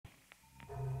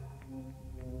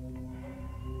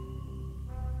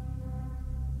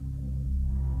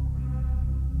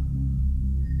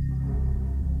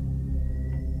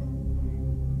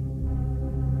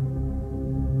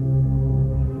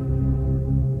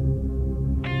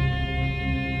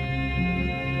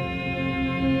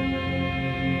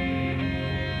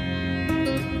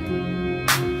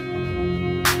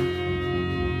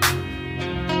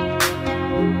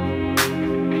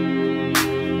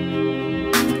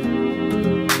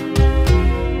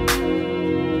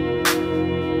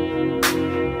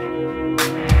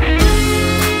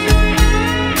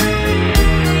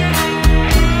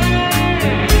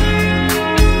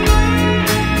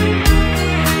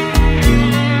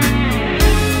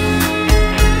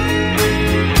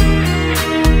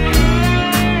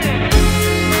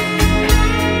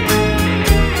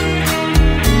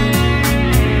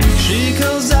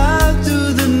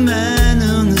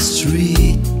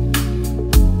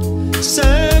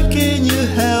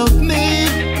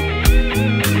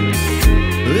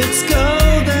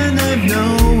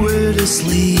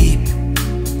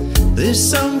there's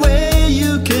some way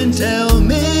you can tell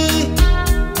me.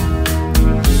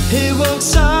 He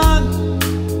walks on,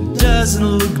 doesn't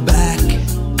look back.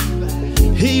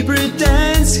 He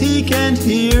pretends he can't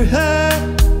hear her.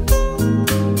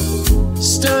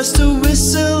 Starts to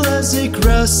whistle as he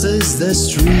crosses the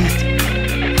street.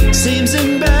 Seems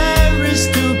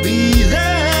embarrassed to be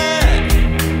there.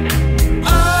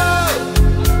 Oh,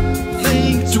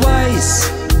 think twice.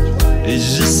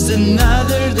 It's just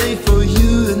another day for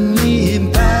you and me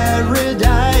in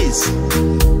paradise.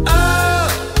 Oh,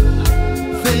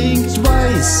 think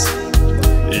twice.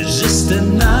 It's just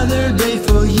another day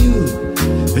for you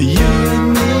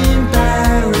and me in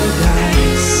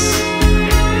paradise.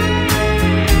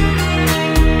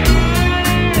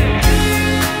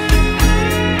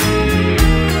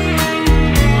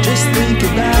 Just think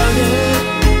about it.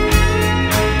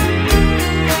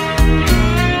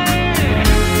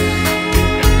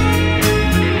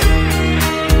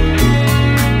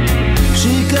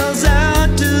 She calls out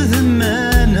to the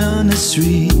man on the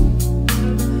street.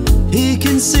 He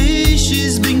can see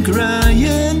she's been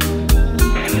crying.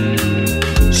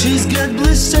 She's got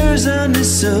blisters on the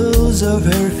soles of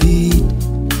her feet.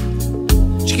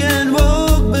 She can't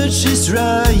walk but she's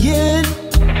trying.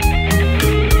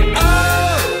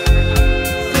 Oh,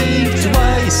 think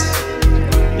twice.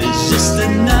 It's just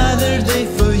another day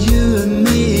for you and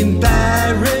me in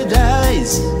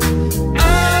paradise.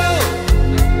 Oh,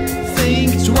 think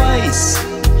twice.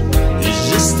 It's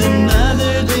just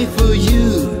another day for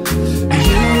you and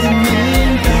me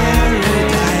in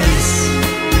paradise.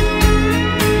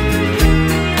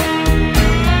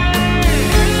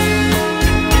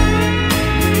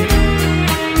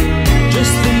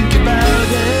 Just think about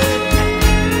it.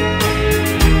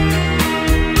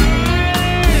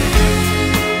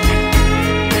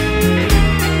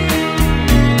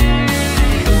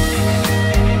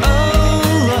 Oh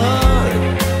Lord,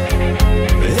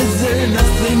 is there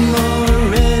nothing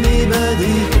more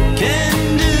anybody can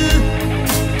do?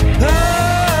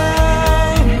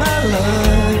 Oh my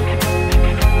Lord,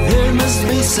 there must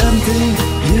be something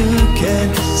you can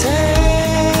say.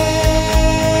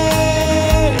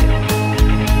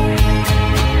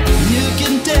 You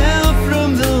can tell from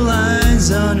the lines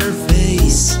on her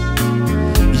face.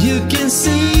 You can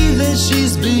see that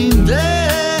she's been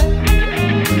there.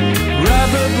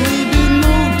 Probably been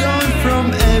moved on from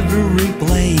every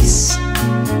place,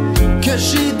 'cause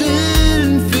she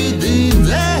didn't fit in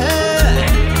there.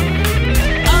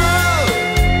 Oh,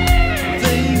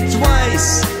 think twice.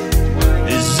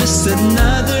 It's just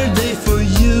another day for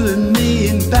you and me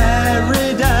in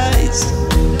paradise.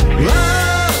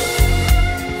 Oh,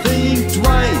 think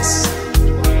twice.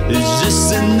 It's just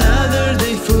another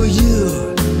day for you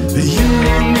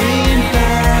and me in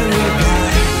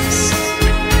paradise.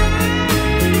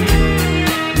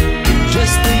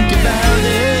 Just think about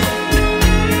it.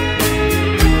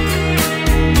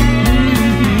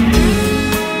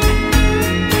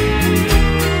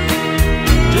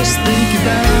 Just think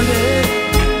about it.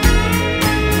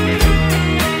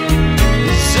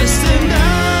 It's just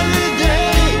another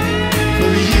day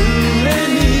for you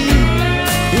and me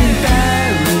in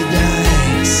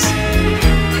paradise.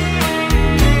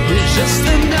 It's just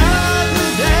another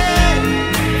day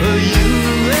for you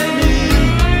and me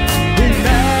in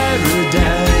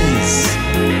paradise.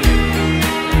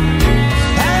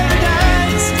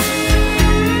 Paradise.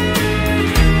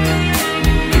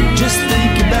 Just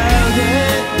think about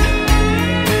it.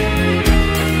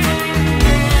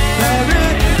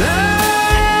 Paradise.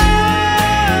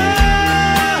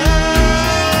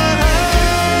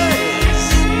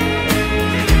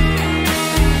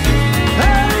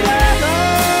 Paradise.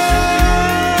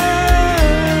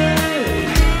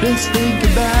 Just think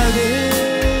about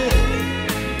it.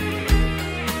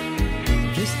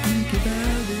 Just think about it.